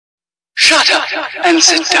Shut up and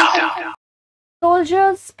sit down.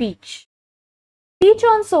 Soldier's speech. Speech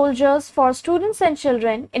on soldiers for students and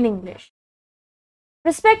children in English.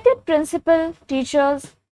 Respected principal,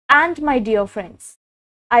 teachers, and my dear friends,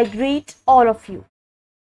 I greet all of you.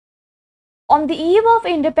 On the eve of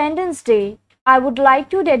Independence Day, I would like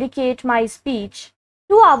to dedicate my speech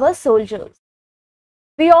to our soldiers.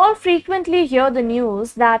 We all frequently hear the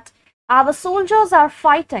news that our soldiers are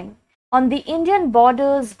fighting on the Indian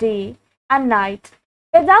borders day and night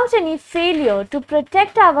without any failure to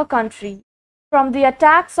protect our country from the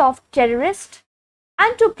attacks of terrorists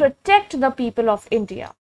and to protect the people of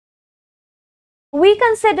India. We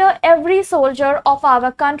consider every soldier of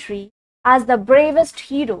our country as the bravest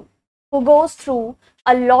hero who goes through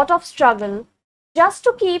a lot of struggle just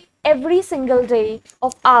to keep every single day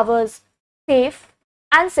of ours safe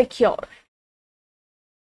and secure.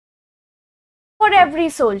 For every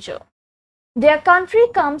soldier, their country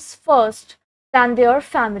comes first than their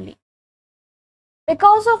family.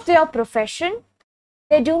 Because of their profession,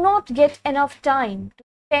 they do not get enough time to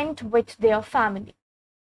spend with their family.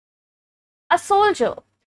 A soldier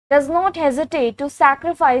does not hesitate to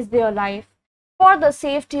sacrifice their life for the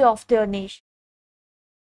safety of their nation.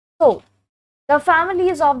 So, the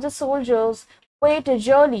families of the soldiers wait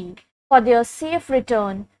eagerly for their safe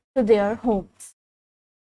return to their homes.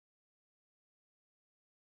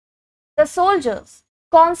 The soldiers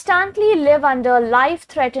constantly live under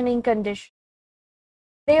life-threatening conditions.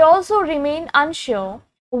 They also remain unsure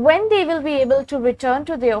when they will be able to return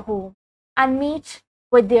to their home and meet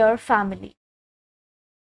with their family.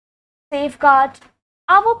 Safeguard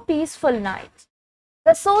our peaceful night.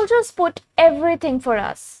 The soldiers put everything for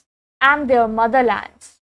us and their motherland.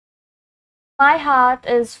 My heart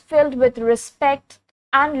is filled with respect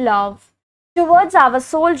and love towards our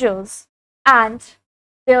soldiers and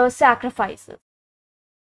their sacrifices.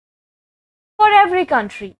 For every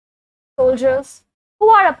country, soldiers who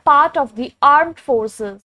are a part of the armed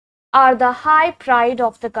forces are the high pride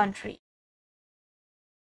of the country.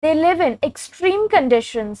 They live in extreme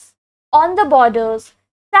conditions on the borders,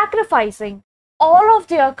 sacrificing all of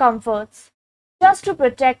their comforts just to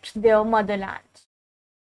protect their motherland.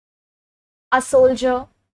 A soldier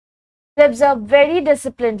lives a very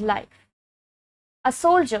disciplined life. A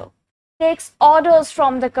soldier takes orders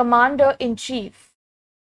from the commander-in-chief.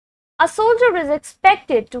 A soldier is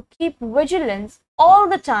expected to keep vigilance all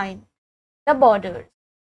the time at the borders.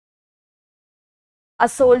 A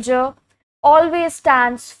soldier always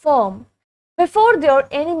stands firm before their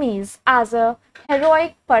enemies as a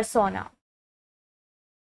heroic persona.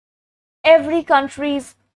 Every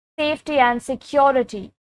country's safety and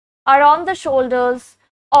security are on the shoulders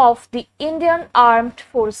of the Indian Armed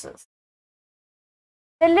Forces.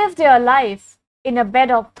 They live their life in a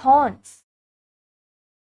bed of thorns.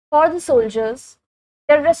 For the soldiers,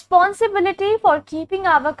 their responsibility for keeping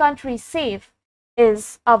our country safe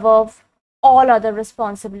is above all other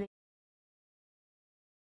responsibilities.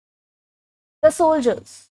 The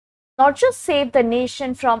soldiers not just save the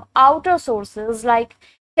nation from outer sources like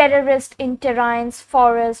terrorists in terrains,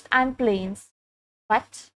 forests, and plains,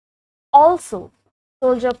 but also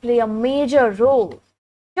soldiers play a major role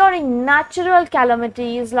during natural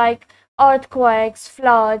calamities like earthquakes,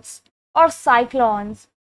 floods, or cyclones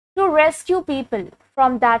to rescue people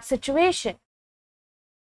from that situation.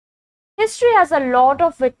 History has a lot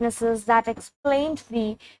of witnesses that explained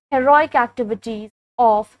the heroic activities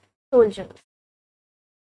of soldiers.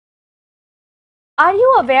 Are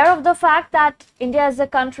you aware of the fact that India is the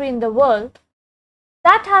country in the world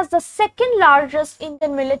that has the second largest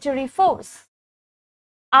Indian military force?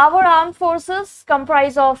 Our armed forces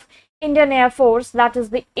comprise of Indian Air Force, that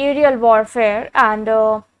is the aerial warfare, and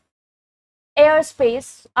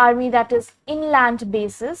airspace army, that is inland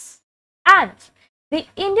bases, and the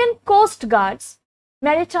Indian Coast Guards,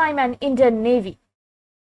 maritime, and Indian Navy.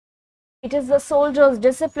 It is the soldiers'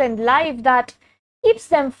 disciplined life that keeps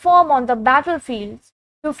them firm on the battlefields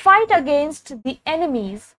to fight against the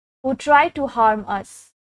enemies who try to harm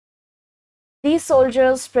us. These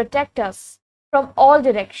soldiers protect us from all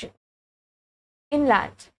directions.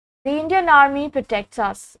 Inland, the Indian Army protects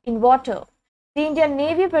us. In water, the Indian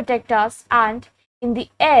Navy protects us, and in the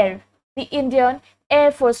air, the Indian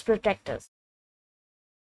Air Force protects us.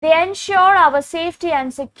 They ensure our safety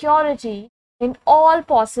and security in all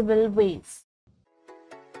possible ways.